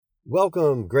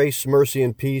Welcome, grace, mercy,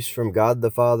 and peace from God the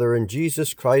Father and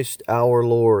Jesus Christ our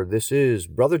Lord. This is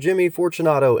Brother Jimmy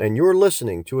Fortunato, and you're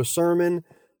listening to a sermon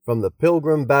from the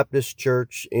Pilgrim Baptist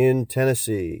Church in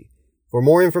Tennessee. For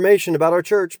more information about our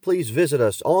church, please visit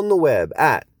us on the web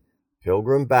at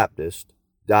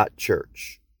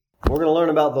pilgrimbaptist.church. We're going to learn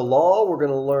about the law. We're going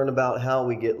to learn about how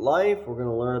we get life. We're going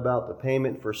to learn about the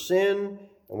payment for sin.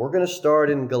 And we're going to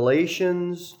start in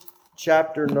Galatians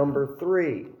chapter number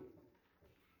 3.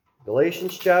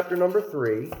 Galatians chapter number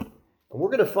 3, and we're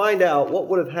going to find out what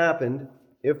would have happened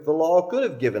if the law could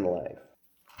have given life.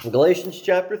 In Galatians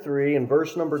chapter 3 and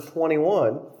verse number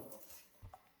 21,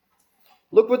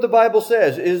 look what the Bible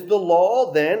says. Is the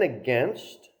law then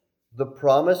against the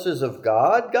promises of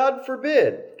God? God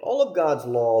forbid. All of God's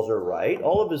laws are right.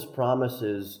 All of His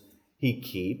promises He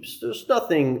keeps. There's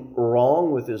nothing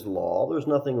wrong with His law. There's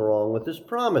nothing wrong with His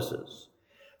promises.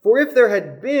 For if there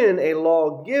had been a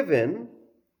law given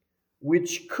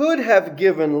which could have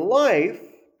given life,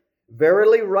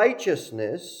 verily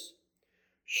righteousness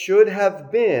should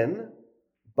have been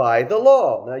by the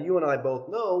law. Now, you and I both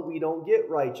know we don't get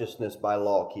righteousness by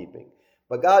law keeping.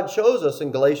 But God shows us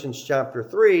in Galatians chapter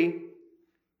 3,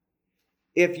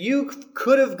 if you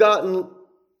could have gotten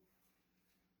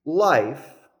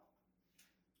life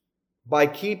by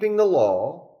keeping the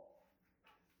law,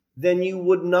 then you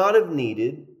would not have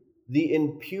needed the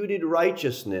imputed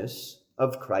righteousness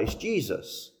of Christ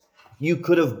Jesus. You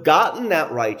could have gotten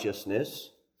that righteousness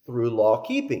through law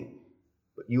keeping.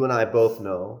 But you and I both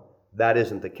know that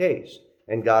isn't the case.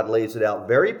 And God lays it out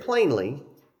very plainly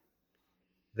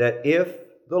that if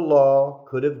the law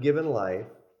could have given life,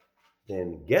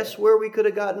 then guess where we could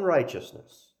have gotten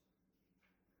righteousness?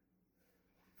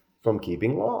 From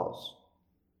keeping laws.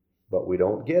 But we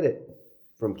don't get it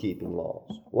from keeping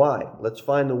laws. Why? Let's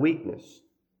find the weakness.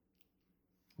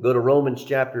 Go to Romans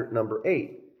chapter number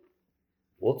 8.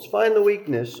 Let's find the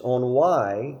weakness on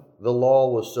why the law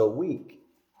was so weak.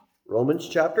 Romans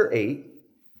chapter 8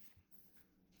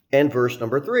 and verse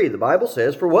number 3. The Bible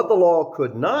says, "For what the law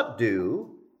could not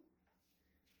do,"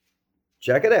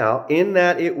 check it out, "in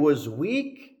that it was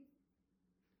weak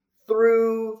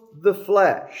through the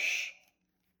flesh."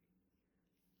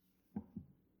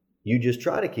 You just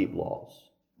try to keep laws.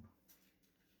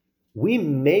 We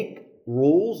make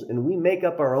rules and we make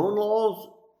up our own laws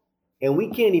and we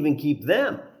can't even keep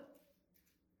them,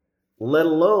 let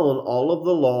alone all of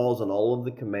the laws and all of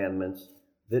the commandments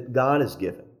that God has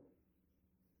given.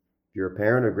 If you're a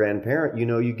parent or grandparent, you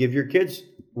know you give your kids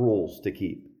rules to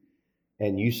keep,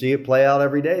 and you see it play out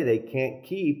every day. They can't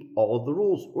keep all of the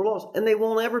rules or laws, and they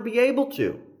won't ever be able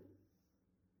to.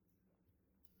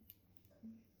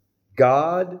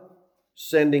 God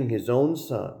sending His own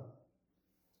Son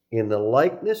in the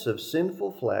likeness of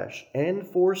sinful flesh, and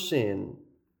for sin,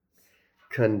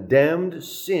 condemned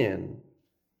sin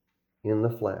in the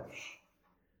flesh,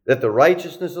 that the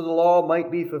righteousness of the law might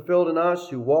be fulfilled in us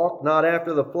who walk not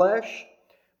after the flesh,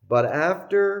 but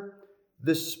after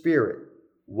the Spirit.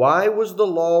 Why was the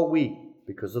law weak?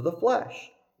 Because of the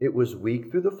flesh. It was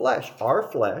weak through the flesh. Our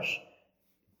flesh,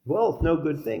 well, it's no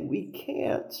good thing. We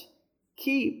can't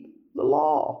keep the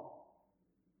law.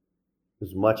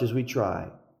 As much as we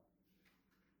try,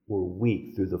 we're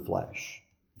weak through the flesh.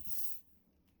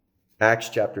 Acts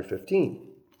chapter 15.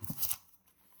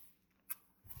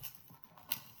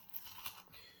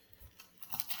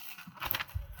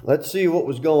 Let's see what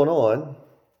was going on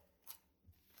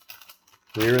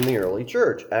here in the early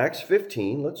church. Acts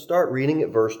 15, let's start reading at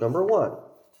verse number 1.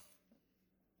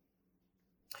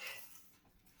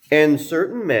 "And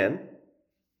certain men,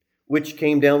 which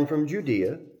came down from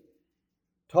Judea,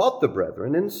 taught the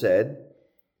brethren and said,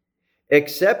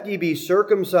 Except ye be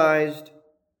circumcised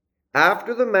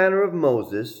after the manner of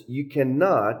Moses, you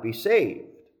cannot be saved.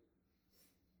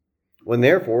 When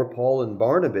therefore Paul and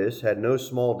Barnabas had no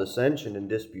small dissension and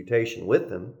disputation with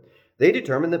them, they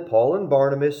determined that Paul and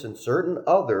Barnabas and certain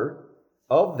other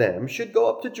of them should go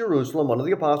up to Jerusalem unto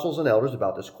the apostles and elders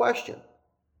about this question.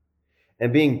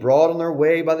 And being brought on their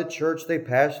way by the church, they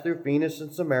passed through Phoenix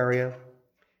and Samaria,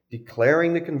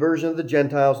 declaring the conversion of the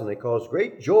Gentiles, and they caused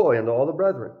great joy unto all the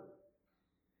brethren.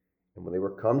 And when they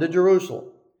were come to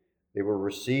Jerusalem, they were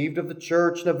received of the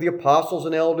church and of the apostles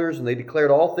and elders, and they declared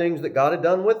all things that God had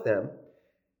done with them.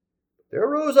 There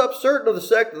arose up certain of the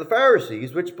sect of the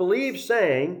Pharisees, which believed,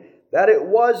 saying that it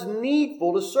was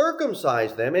needful to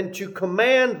circumcise them and to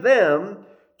command them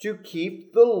to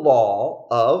keep the law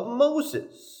of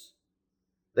Moses.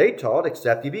 They taught,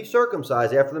 except ye be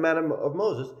circumcised after the manner of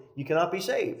Moses, you cannot be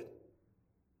saved.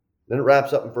 Then it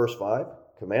wraps up in verse 5,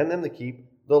 command them to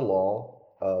keep the law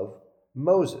of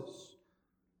Moses.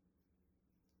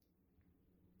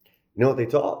 You know what they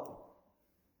taught?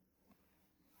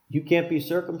 You can't be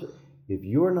circumcised. If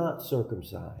you're not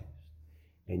circumcised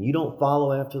and you don't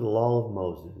follow after the law of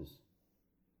Moses,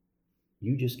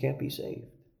 you just can't be saved.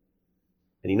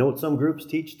 And you know what some groups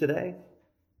teach today?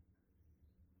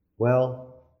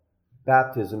 Well,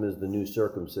 baptism is the new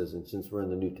circumcision since we're in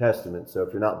the New Testament. So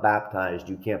if you're not baptized,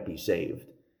 you can't be saved.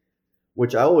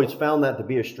 Which I always found that to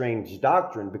be a strange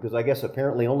doctrine, because I guess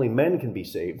apparently only men can be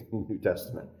saved in the New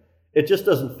Testament. It just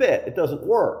doesn't fit. It doesn't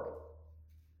work.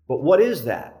 But what is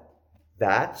that?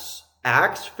 That's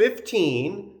Acts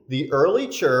 15, the early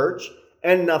church,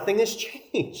 and nothing has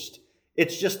changed.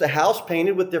 It's just a house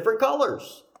painted with different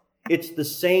colors. It's the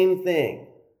same thing.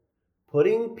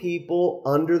 Putting people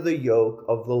under the yoke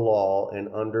of the law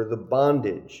and under the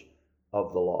bondage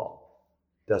of the law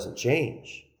doesn't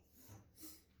change.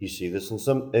 You see this in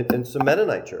some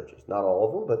Mennonite churches. Not all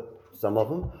of them, but some of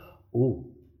them. Oh,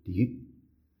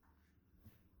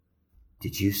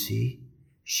 did you see?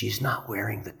 She's not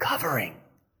wearing the covering.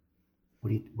 What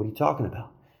are you talking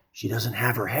about? She doesn't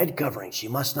have her head covering. She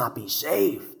must not be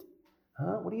saved.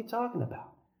 Huh? What are you talking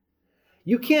about?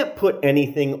 You can't put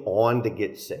anything on to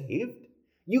get saved.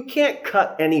 You can't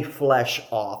cut any flesh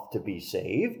off to be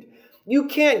saved. You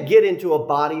can't get into a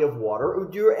body of water or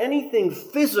do anything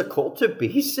physical to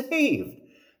be saved.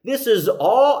 This is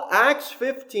all Acts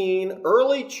 15,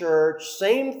 early church,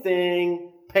 same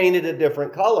thing, painted a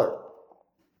different color.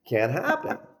 Can't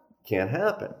happen. Can't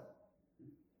happen.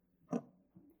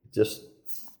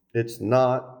 It's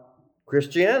not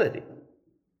Christianity.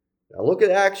 Now look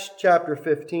at Acts chapter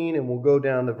 15 and we'll go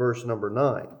down to verse number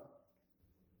 9.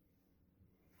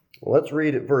 Well, let's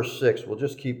read at verse 6. We'll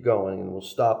just keep going and we'll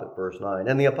stop at verse 9.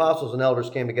 And the apostles and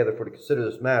elders came together to consider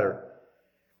this matter.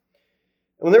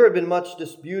 And when there had been much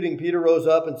disputing, Peter rose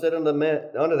up and said unto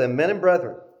them, Men and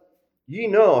brethren, ye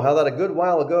know how that a good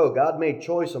while ago God made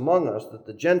choice among us that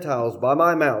the Gentiles by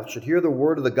my mouth should hear the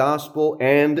word of the gospel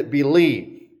and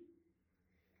believe.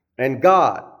 And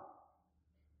God,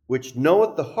 which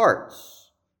knoweth the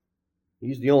hearts,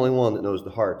 he's the only one that knows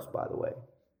the hearts, by the way,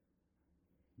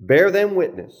 bear them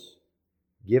witness,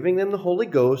 giving them the Holy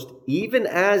Ghost, even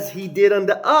as he did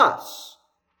unto us,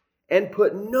 and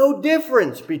put no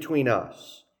difference between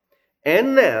us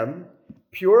and them,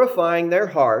 purifying their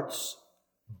hearts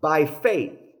by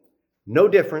faith. No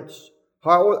difference.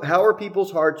 How are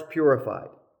people's hearts purified?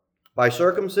 By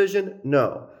circumcision?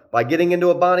 No. By getting into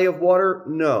a body of water?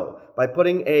 No. By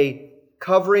putting a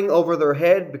covering over their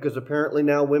head, because apparently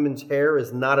now women's hair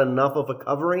is not enough of a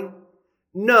covering?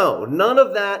 No, none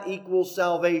of that equals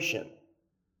salvation.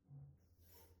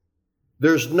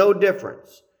 There's no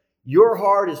difference. Your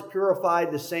heart is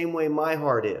purified the same way my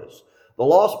heart is. The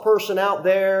lost person out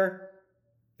there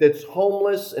that's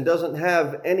homeless and doesn't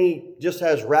have just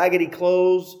has raggedy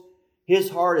clothes, his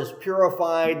heart is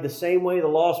purified the same way the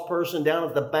lost person down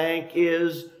at the bank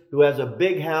is, who has a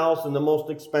big house and the most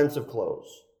expensive clothes.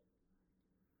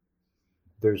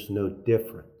 There's no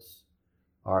difference.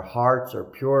 Our hearts are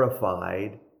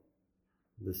purified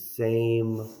the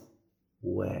same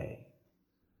way.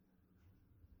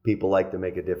 People like to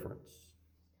make a difference.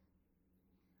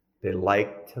 They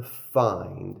like to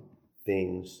find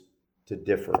things to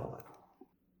differ on.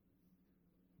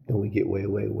 And we get way,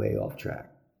 way, way off track.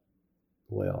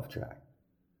 Way off track.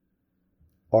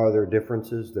 Are there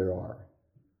differences? There are.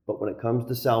 But when it comes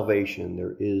to salvation,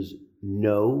 there is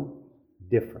no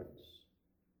difference.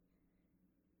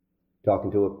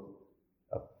 Talking to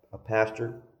a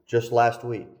pastor just last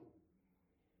week.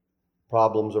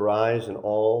 Problems arise in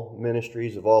all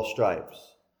ministries of all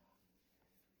stripes.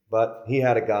 But he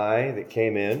had a guy that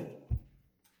came in,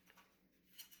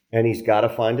 and he's got to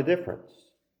find a difference.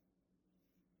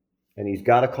 And he's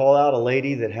got to call out a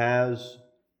lady that has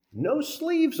no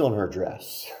sleeves on her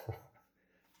dress.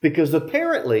 Because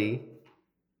apparently,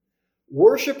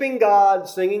 worshiping God,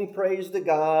 singing praise to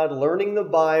God, learning the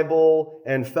Bible,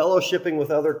 and fellowshipping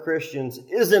with other Christians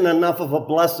isn't enough of a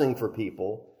blessing for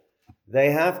people.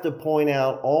 They have to point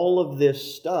out all of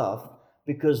this stuff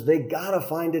because they got to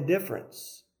find a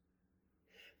difference.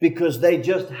 Because they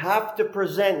just have to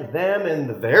present them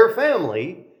and their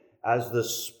family as the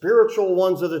spiritual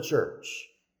ones of the church.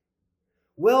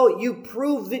 Well, you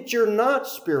prove that you're not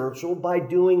spiritual by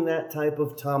doing that type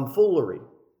of tomfoolery.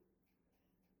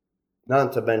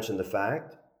 Not to mention the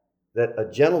fact that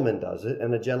a gentleman does it,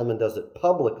 and a gentleman does it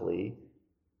publicly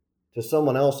to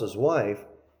someone else's wife,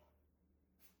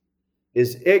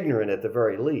 is ignorant at the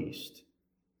very least.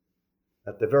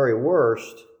 At the very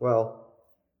worst, well,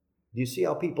 do you see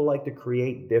how people like to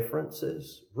create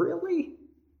differences? Really?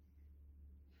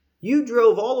 You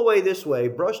drove all the way this way,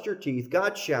 brushed your teeth,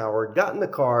 got showered, got in the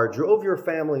car, drove your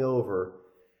family over,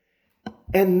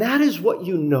 and that is what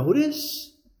you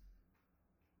notice?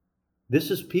 This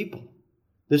is people.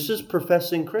 This is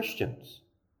professing Christians.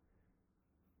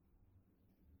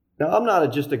 Now, I'm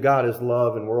not just a God is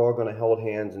love and we're all going to hold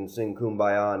hands and sing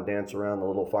Kumbaya and dance around the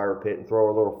little fire pit and throw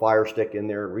a little fire stick in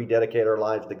there and rededicate our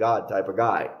lives to God type of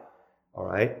guy. All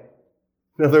right?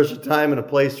 Now, there's a time and a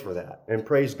place for that. And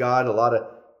praise God, a lot of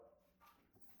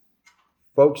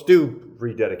folks do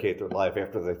rededicate their life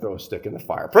after they throw a stick in the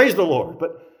fire. Praise the Lord.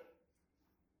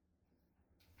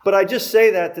 But I just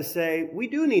say that to say we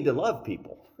do need to love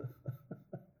people.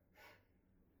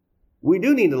 We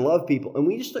do need to love people. And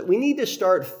we need to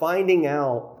start finding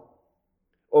out,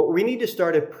 or we need to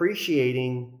start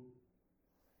appreciating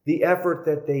the effort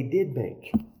that they did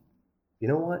make. You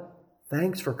know what?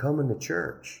 Thanks for coming to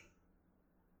church.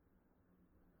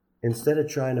 Instead of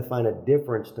trying to find a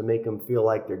difference to make them feel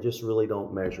like they just really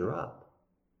don't measure up.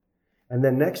 And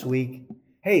then next week,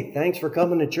 hey, thanks for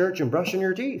coming to church and brushing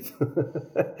your teeth.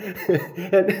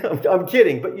 And I'm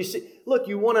kidding, but you see, look,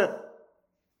 you want to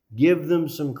give them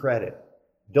some credit.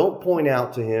 Don't point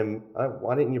out to him,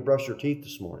 why didn't you brush your teeth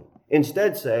this morning?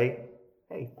 Instead say,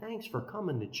 hey, thanks for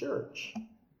coming to church.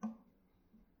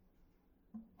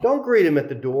 Don't greet him at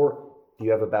the door. Do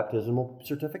you have a baptismal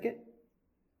certificate?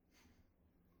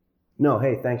 No,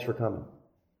 hey, thanks for coming.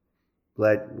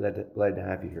 Glad to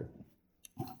have you here.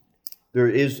 There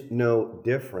is no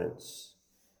difference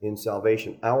in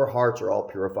salvation. Our hearts are all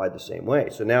purified the same way.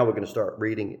 So now we're going to start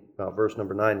reading verse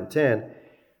number 9 and 10.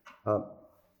 And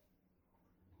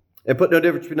put no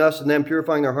difference between us and them,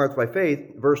 purifying their hearts by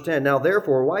faith. Verse 10, now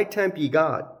therefore, why tempt ye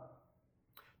God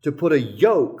to put a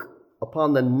yoke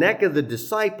upon the neck of the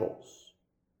disciples,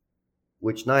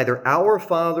 which neither our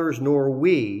fathers nor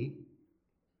we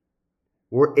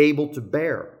were able to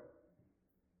bear?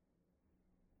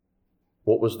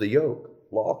 What was the yoke?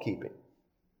 Law keeping.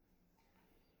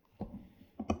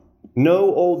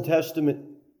 No Old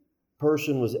Testament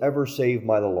person was ever saved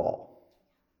by the law.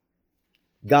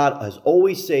 God has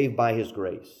always saved by His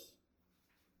grace,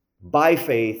 by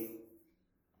faith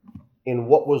in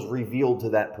what was revealed to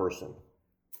that person.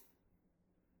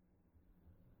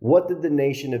 What did the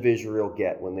nation of Israel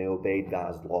get when they obeyed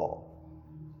God's law?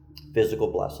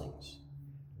 Physical blessings.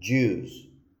 Jews,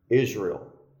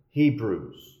 Israel,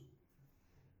 Hebrews,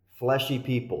 fleshy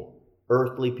people,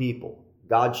 earthly people,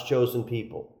 God's chosen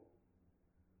people.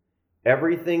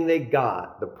 Everything they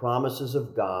got, the promises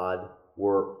of God,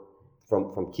 were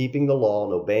from keeping the law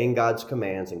and obeying God's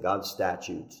commands and God's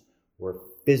statutes, were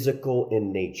physical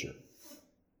in nature.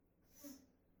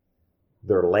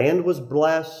 Their land was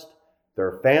blessed,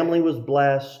 their family was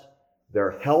blessed,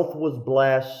 their health was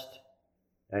blessed,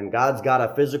 and God's got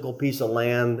a physical piece of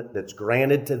land that's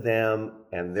granted to them,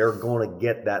 and they're going to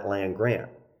get that land grant.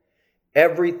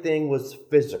 Everything was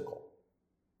physical.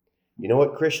 You know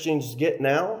what Christians get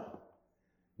now?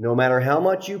 No matter how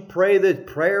much you pray the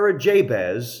prayer of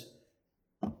Jabez,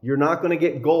 you're not going to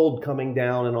get gold coming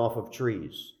down and off of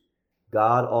trees.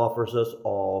 God offers us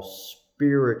all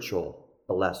spiritual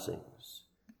blessings.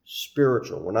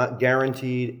 Spiritual. We're not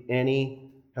guaranteed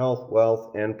any health,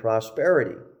 wealth, and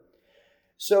prosperity.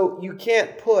 So you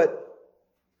can't put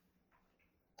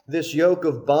this yoke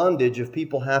of bondage of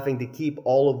people having to keep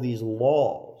all of these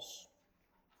laws.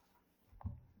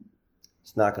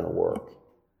 It's not going to work.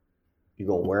 You're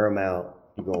going to wear them out.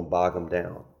 You're going to bog them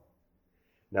down.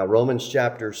 Now, Romans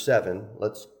chapter 7,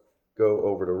 let's go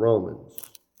over to Romans.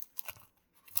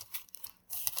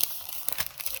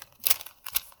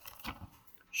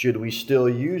 Should we still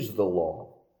use the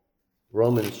law?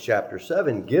 Romans chapter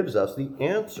 7 gives us the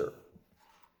answer.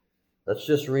 Let's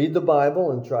just read the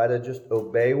Bible and try to just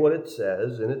obey what it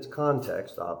says in its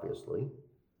context, obviously.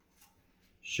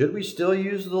 Should we still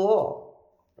use the law?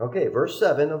 Okay, verse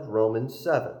 7 of Romans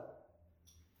 7.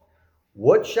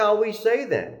 What shall we say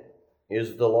then?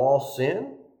 Is the law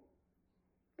sin?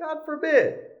 God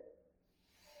forbid.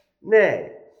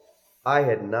 Nay, I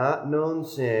had not known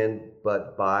sin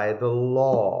but by the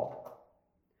law.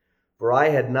 For I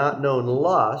had not known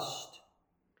lust,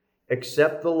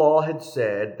 except the law had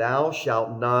said, thou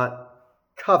shalt not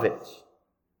covet.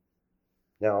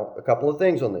 Now, a couple of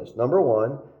things on this. Number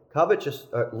one,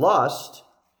 lust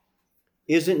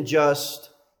isn't just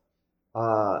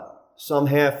some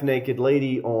half-naked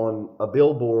lady on a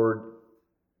billboard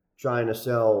trying to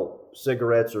sell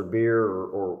cigarettes or beer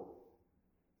or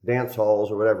dance halls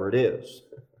or whatever it is.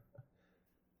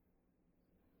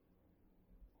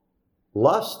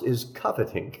 Lust is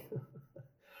coveting.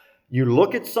 You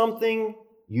look at something,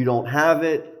 you don't have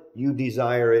it, you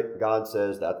desire it. God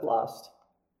says that's lust.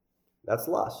 That's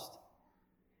lust.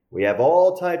 We have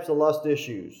all types of lust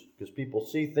issues because people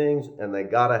see things and they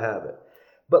got to have it.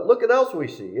 But look at else we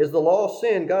see. Is the law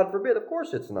sin? God forbid. Of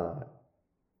course it's not.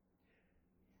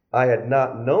 I had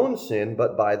not known sin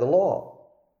but by the law.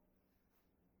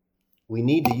 We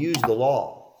need to use the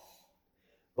law.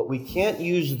 But we can't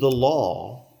use the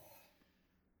law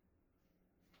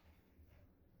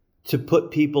to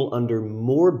put people under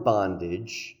more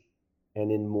bondage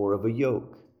and in more of a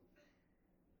yoke.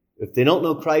 If they don't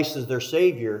know Christ as their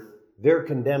Savior, they're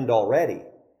condemned already.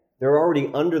 They're already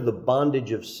under the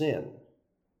bondage of sin.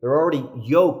 They're already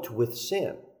yoked with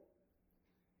sin.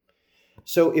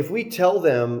 So if we tell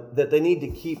them that they need to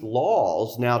keep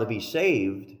laws now to be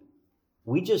saved,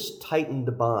 we just tightened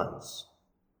the bonds.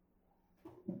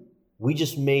 We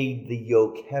just made the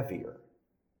yoke heavier.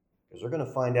 Because they're going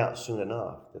to find out soon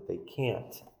enough that they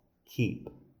can't keep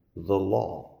the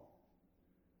law.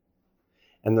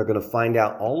 And they're going to find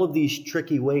out all of these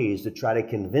tricky ways to try to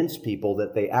convince people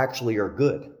that they actually are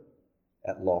good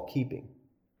at law keeping.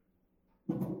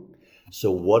 So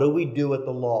what do we do with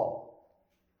the law?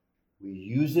 We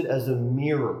use it as a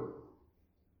mirror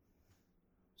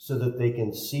so that they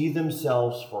can see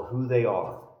themselves for who they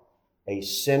are, a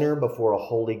sinner before a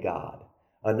holy God,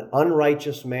 an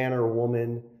unrighteous man or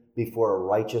woman before a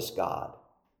righteous God.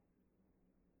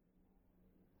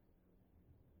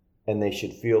 And they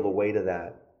should feel the weight of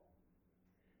that.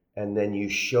 And then you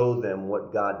show them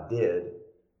what God did.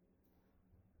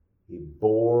 He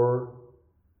bore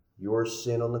your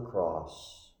sin on the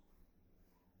cross.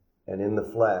 And in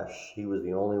the flesh, He was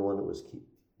the only one that was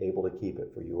able to keep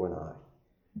it for you and I.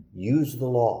 Use the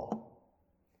law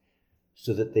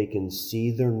so that they can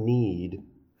see their need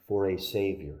for a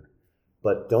Savior.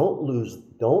 But don't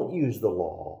use the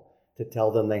law to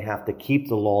tell them they have to keep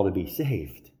the law to be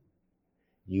saved.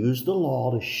 Use the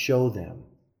law to show them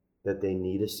that they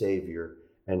need a Savior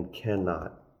and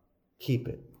cannot keep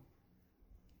it.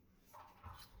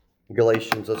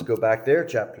 Galatians, let's go back there,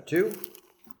 chapter 2.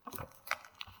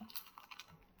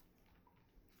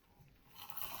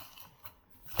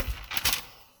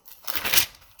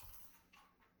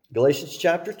 Galatians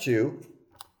chapter 2,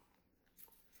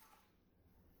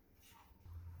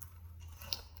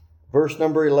 verse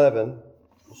number 11.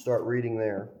 We'll start reading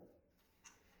there.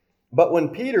 But when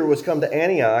Peter was come to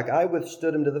Antioch, I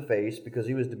withstood him to the face, because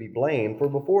he was to be blamed. For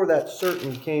before that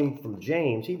certain came from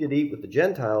James, he did eat with the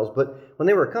Gentiles. But when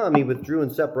they were come, he withdrew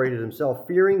and separated himself,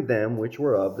 fearing them which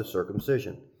were of the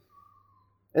circumcision.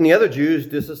 And the other Jews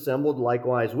disassembled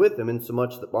likewise with him,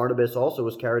 insomuch that Barnabas also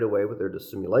was carried away with their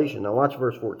dissimulation. Now watch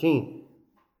verse 14.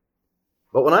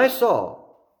 But when I saw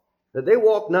that they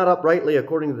walked not uprightly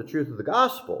according to the truth of the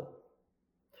gospel,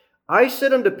 I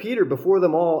said unto Peter before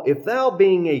them all, if thou,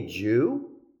 being a Jew,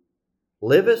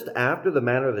 livest after the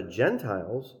manner of the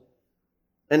Gentiles,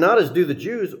 and not as do the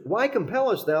Jews, why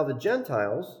compellest thou the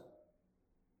Gentiles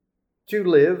to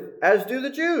live as do the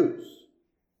Jews?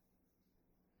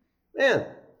 Man,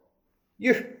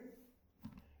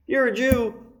 you're a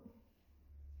Jew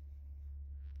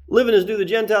living as do the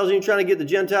Gentiles, and you're trying to get the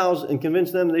Gentiles and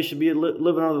convince them they should be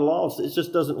living under the law. It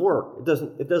just doesn't work.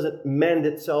 It doesn't mend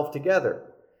itself together.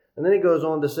 And then he goes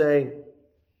on to say,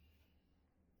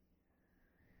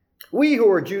 we who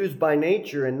are Jews by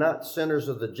nature and not sinners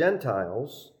of the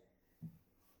Gentiles,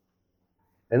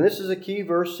 and this is a key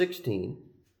verse 16.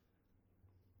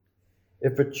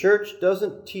 If a church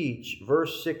doesn't teach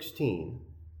verse 16,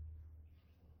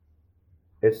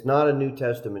 it's not a New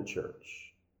Testament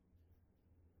church.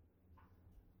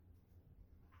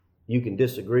 You can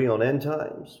disagree on end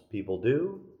times. People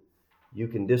do. You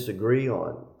can disagree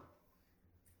on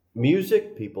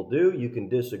music. People do. You can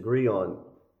disagree on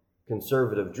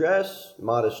conservative dress,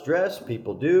 modest dress.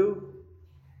 People do.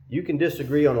 You can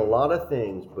disagree on a lot of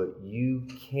things, but you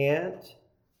can't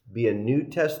be a New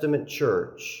Testament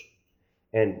church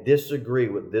and disagree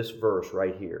with this verse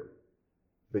right here,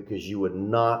 because you would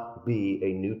not be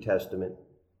a New Testament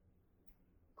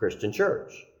Christian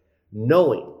church.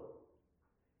 Knowing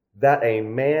that a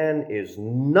man is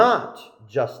not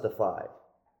justified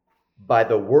by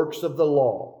the works of the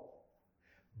law,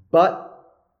 but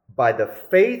by the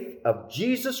faith of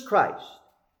Jesus Christ.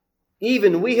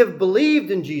 Even we have believed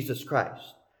in Jesus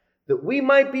Christ, that we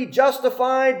might be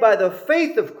justified by the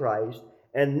faith of Christ,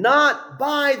 and not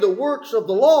by the works of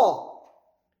the law.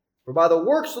 For by the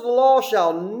works of the law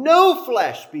shall no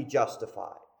flesh be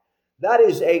justified. That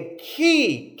is a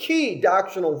key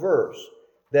doctrinal verse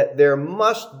that there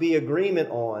must be agreement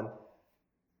on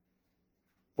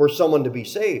for someone to be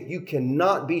saved. You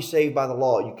cannot be saved by the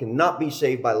law. You cannot be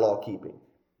saved by law keeping.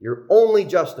 You're only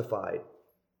justified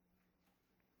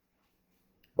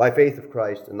by faith of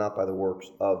Christ and not by the works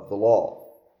of the law.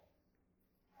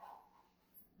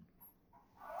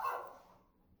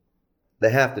 They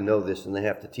have to know this and they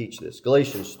have to teach this.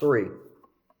 Galatians 3.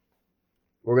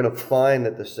 We're going to find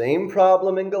that the same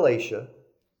problem in Galatia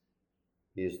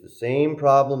is the same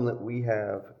problem that we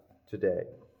have today.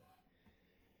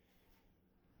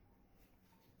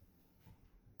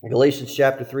 Galatians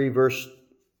chapter 3, verse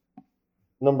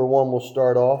number 1 will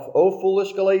start off. O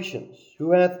foolish Galatians,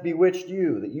 who hath bewitched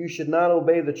you, that you should not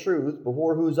obey the truth,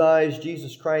 before whose eyes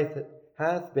Jesus Christ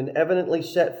hath been evidently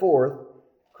set forth,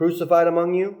 crucified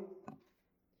among you?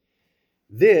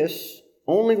 This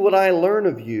only would I learn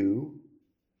of you,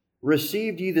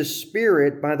 received ye the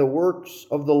Spirit by the works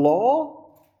of the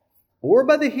law, or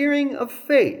by the hearing of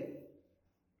faith?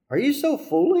 Are ye so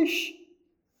foolish?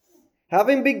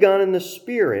 Having begun in the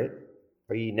Spirit,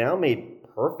 are ye now made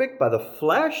perfect by the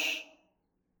flesh?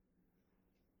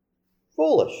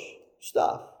 Foolish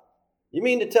stuff. You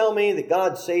mean to tell me that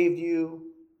God saved you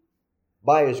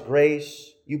by His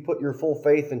grace? You put your full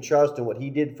faith and trust in what He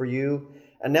did for you,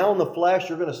 and now in the flesh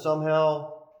you're going to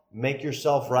somehow make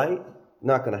yourself right?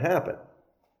 Not going to happen.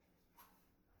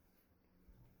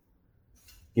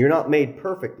 You're not made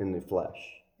perfect in the flesh.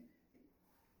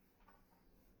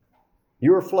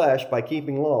 Your flesh, by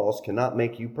keeping laws, cannot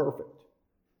make you perfect.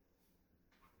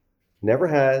 Never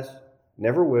has,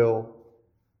 never will,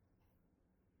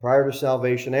 prior to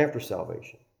salvation, after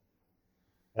salvation.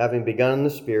 Having begun in the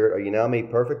Spirit, are you now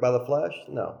made perfect by the flesh?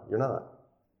 No, you're not.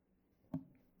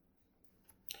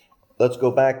 Let's go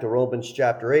back to Romans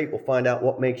chapter 8. We'll find out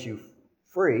what makes you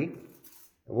free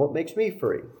and what makes me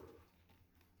free.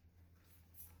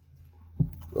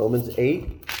 Romans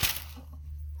 8.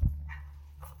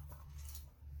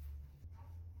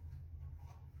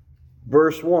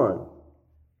 Verse 1.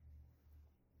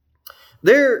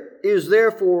 There is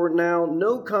therefore now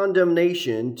no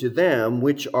condemnation to them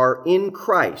which are in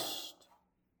Christ.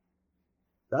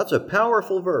 That's a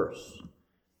powerful verse.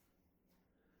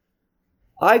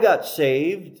 I got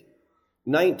saved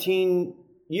 19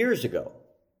 years ago.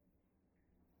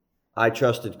 I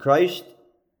trusted Christ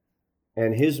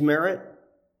and His merit,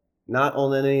 not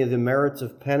on any of the merits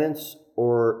of penance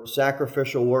or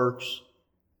sacrificial works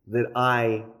that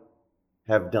I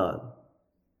have done.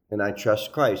 And I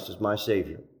trust Christ as my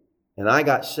Savior. And I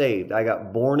got saved. I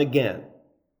got born again.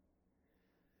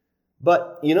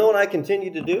 But you know what I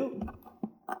continued to do?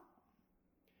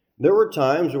 There were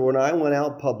times when I went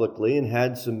out publicly and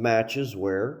had some matches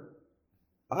where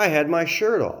I had my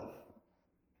shirt off.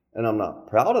 And I'm not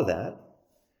proud of that.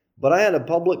 But I had a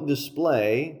public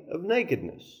display of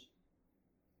nakedness.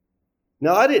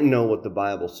 Now, I didn't know what the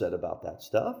Bible said about that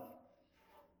stuff.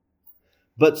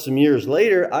 But some years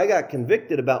later, I got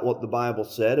convicted about what the Bible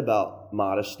said about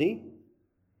modesty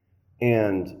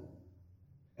and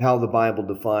how the Bible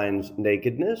defines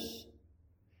nakedness.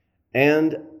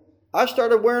 And I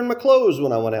started wearing my clothes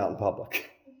when I went out in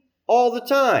public. All the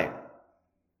time.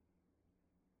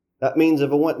 That means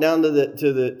if I went down to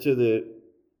the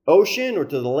ocean or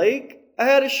to the lake, I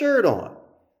had a shirt on.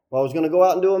 If I was going to go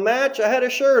out and do a match, I had a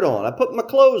shirt on. I put my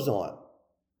clothes on.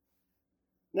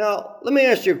 Now, let me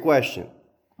ask you a question.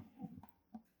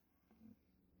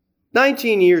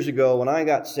 19 years ago, when I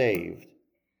got saved,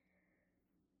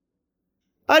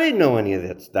 I didn't know any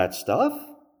of that stuff.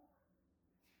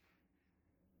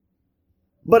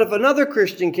 But if another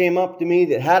Christian came up to me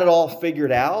that had it all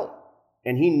figured out,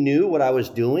 and he knew what I was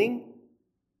doing,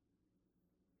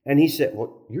 and he said,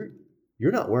 well,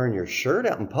 you're not wearing your shirt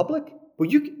out in public? Well,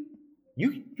 you're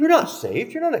not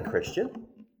saved. You're not a Christian.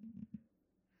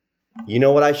 You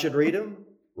know what I should read him?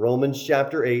 Romans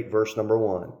chapter 8, verse number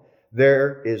 1.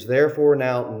 There is therefore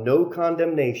now no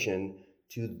condemnation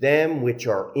to them which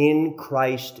are in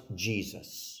Christ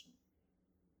Jesus.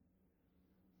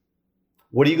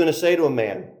 What are you going to say to a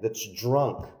man that's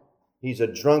drunk? He's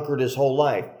a drunkard his whole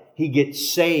life. He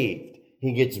gets saved.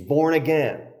 He gets born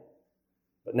again.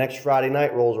 But next Friday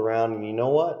night rolls around and you know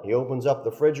what? He opens up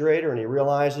the refrigerator and he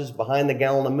realizes behind the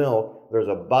gallon of milk there's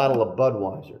a bottle of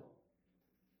Budweiser.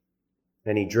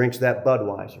 And he drinks that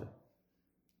Budweiser.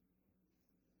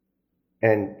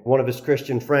 And one of his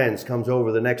Christian friends comes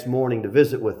over the next morning to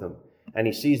visit with him. And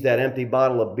he sees that empty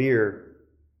bottle of beer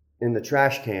in the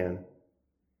trash can.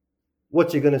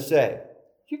 What's he going to say?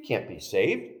 You can't be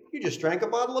saved. You just drank a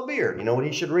bottle of beer. You know what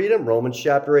he should read him? Romans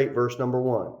chapter 8, verse number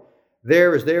 1.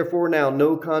 There is therefore now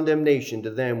no condemnation to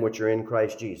them which are in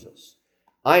Christ Jesus.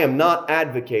 I am not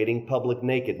advocating public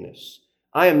nakedness.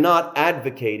 I am not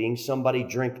advocating somebody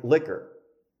drink liquor.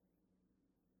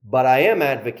 But I am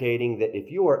advocating that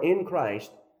if you are in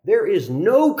Christ, there is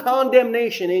no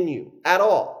condemnation in you at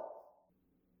all.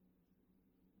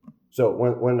 So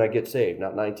when did I get saved?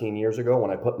 Not 19 years ago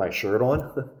when I put my shirt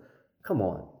on? Come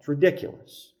on, it's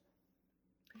ridiculous.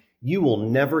 You will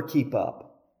never keep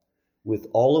up with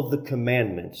all of the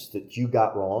commandments that you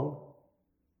got wrong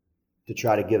to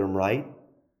try to get them right,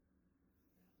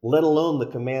 let alone the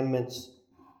commandments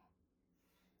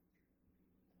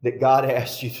that God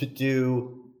asks you to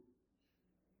do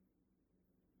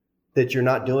that you're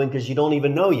not doing because you don't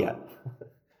even know yet.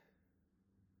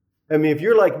 I mean, if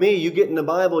you're like me, you get in the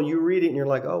Bible, you read it, and you're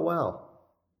like, oh, wow,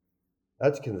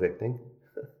 that's convicting.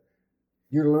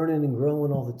 You're learning and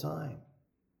growing all the time.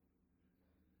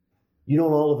 You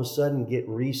don't all of a sudden get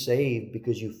resaved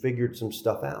because you figured some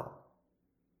stuff out.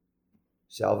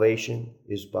 Salvation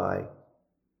is by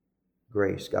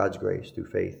grace, God's grace, through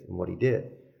faith in what He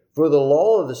did. For the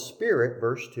law of the Spirit,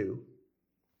 verse 2,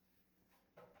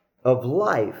 of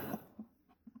life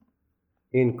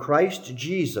in Christ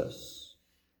Jesus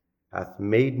hath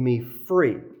made me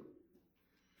free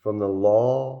from the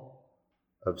law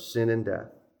of sin and death.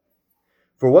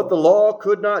 For what the law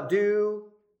could not do,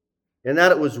 in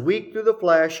that it was weak through the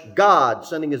flesh, God,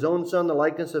 sending His own Son, the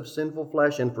likeness of sinful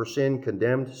flesh, and for sin,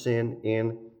 condemned sin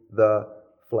in the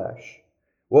flesh.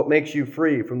 What makes you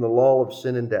free from the law of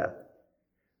sin and death?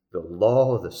 The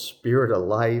law of the Spirit of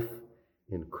life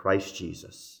in Christ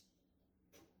Jesus.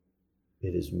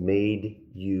 It has made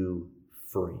you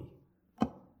free. The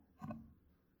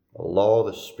law of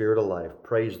the Spirit of life.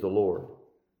 Praise the Lord.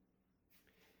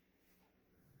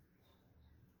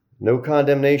 No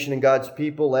condemnation in God's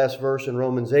people. Last verse in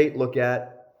Romans 8. Look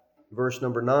at verse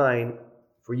number 9.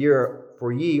 For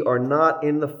ye are not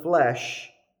in the flesh,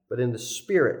 but in the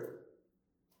Spirit.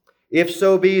 If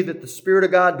so be that the Spirit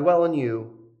of God dwell in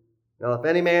you. Now, if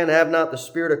any man have not the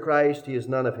Spirit of Christ, he is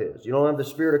none of his. You don't have the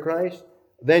Spirit of Christ?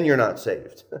 Then you're not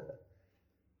saved.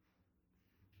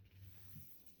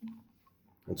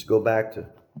 Let's go back to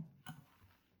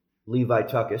Levi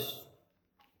Tuckus.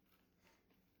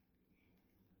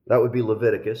 That would be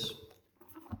Leviticus,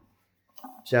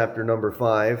 chapter number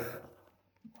 5.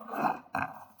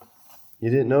 You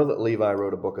didn't know that Levi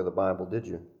wrote a book of the Bible, did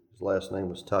you? His last name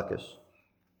was Tuckus.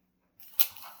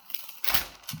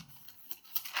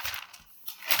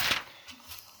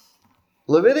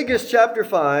 Leviticus chapter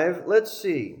 5, let's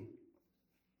see.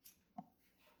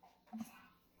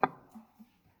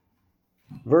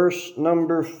 Verse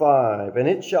number 5. And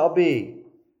it shall be,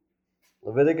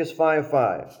 Leviticus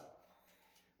 5:5,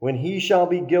 when he shall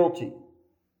be guilty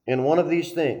in one of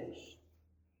these things,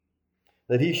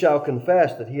 that he shall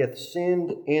confess that he hath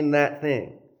sinned in that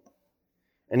thing,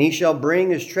 and he shall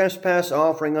bring his trespass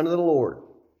offering unto the Lord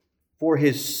for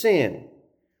his sin,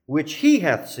 which he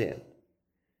hath sinned,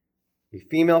 a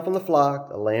female from the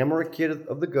flock, a lamb or a kid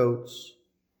of the goats,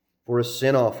 for a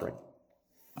sin offering.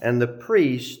 And the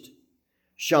priest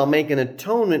shall make an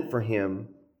atonement for him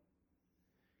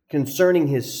concerning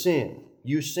his sin.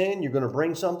 You sin, you're going to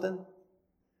bring something.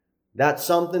 That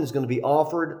something is going to be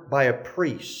offered by a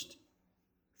priest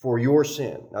for your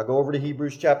sin. Now go over to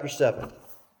Hebrews chapter 7, and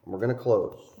we're going to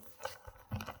close.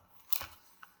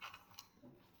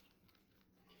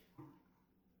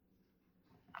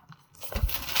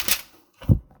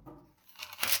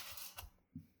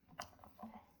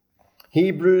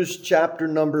 Hebrews chapter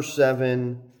number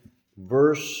 7,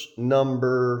 verse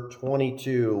number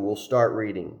 22. We'll start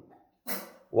reading.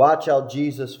 Watch how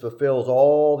Jesus fulfills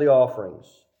all the offerings.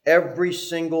 Every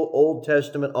single Old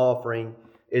Testament offering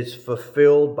is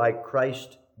fulfilled by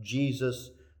Christ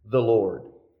Jesus the Lord.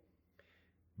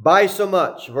 By so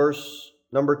much, verse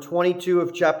number 22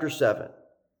 of chapter 7,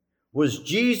 was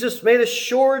Jesus made a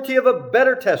surety of a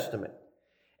better testament.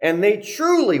 And they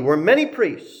truly were many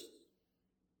priests,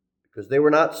 because they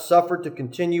were not suffered to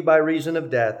continue by reason of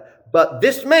death. But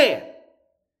this man,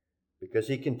 because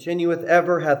he continueth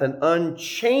ever, hath an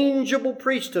unchangeable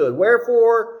priesthood.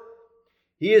 Wherefore,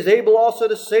 he is able also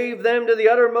to save them to the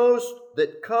uttermost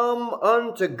that come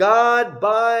unto God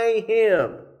by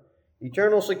him.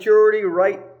 Eternal security,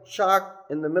 right chock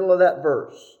in the middle of that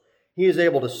verse. He is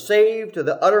able to save to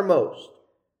the uttermost,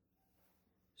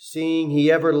 seeing he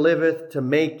ever liveth to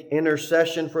make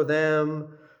intercession for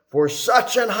them. For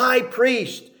such an high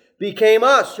priest became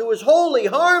us, who is holy,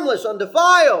 harmless,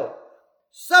 undefiled,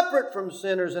 separate from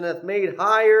sinners, and hath made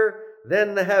higher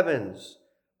than the heavens.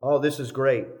 Oh, this is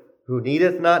great. Who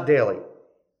needeth not daily,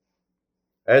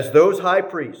 as those high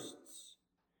priests,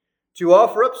 to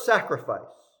offer up sacrifice,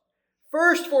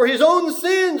 first for his own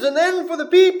sins, and then for the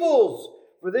people's.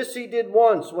 For this he did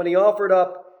once, when he offered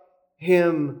up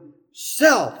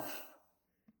himself.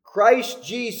 Christ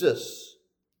Jesus.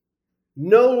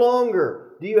 No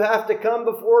longer do you have to come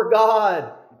before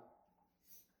God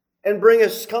and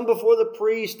come before the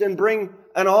priest and bring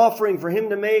an offering for him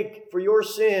to make for your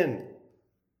sin,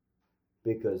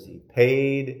 because he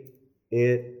paid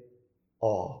it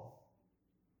all.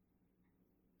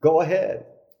 Go ahead.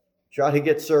 Try to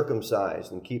get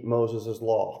circumcised and keep Moses'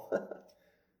 law.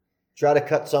 Try to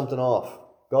cut something off.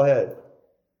 Go ahead.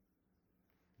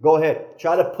 Go ahead.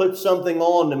 Try to put something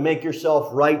on to make yourself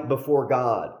right before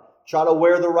God. Try to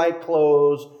wear the right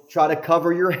clothes. Try to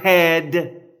cover your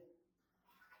head.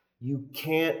 You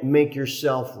can't make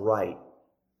yourself right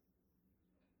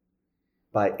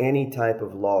by any type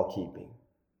of law keeping.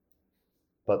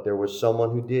 But there was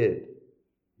someone who did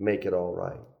make it all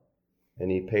right.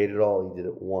 And he paid it all. He did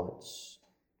it once.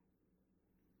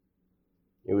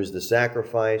 It was the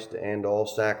sacrifice to end all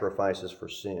sacrifices for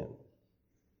sin.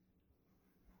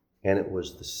 And it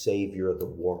was the Savior of the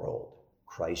world,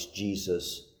 Christ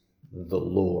Jesus, the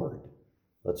Lord.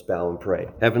 Let's bow and pray.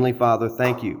 Heavenly Father,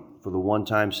 thank you for the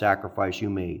one-time sacrifice you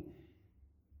made.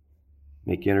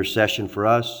 Make intercession for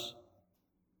us.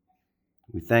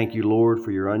 We thank you, Lord,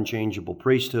 for your unchangeable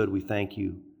priesthood. We thank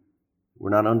you. We're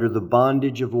not under the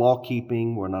bondage of law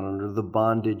keeping. We're not under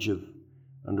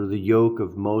the yoke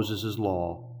of Moses'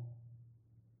 law.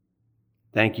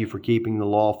 Thank you for keeping the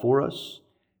law for us.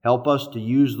 Help us to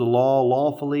use the law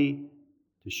lawfully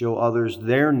to show others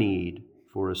their need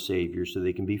for a Savior so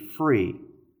they can be free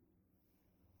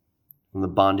from the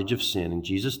bondage of sin. In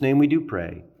Jesus' name we do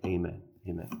pray. Amen.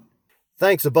 Amen.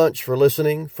 Thanks a bunch for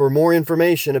listening. For more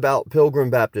information about Pilgrim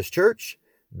Baptist Church,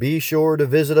 be sure to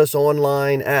visit us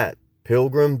online at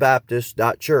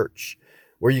pilgrimbaptist.church,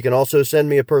 where you can also send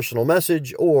me a personal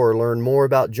message or learn more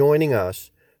about joining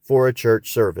us for a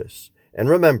church service. And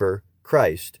remember,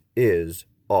 Christ is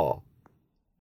all.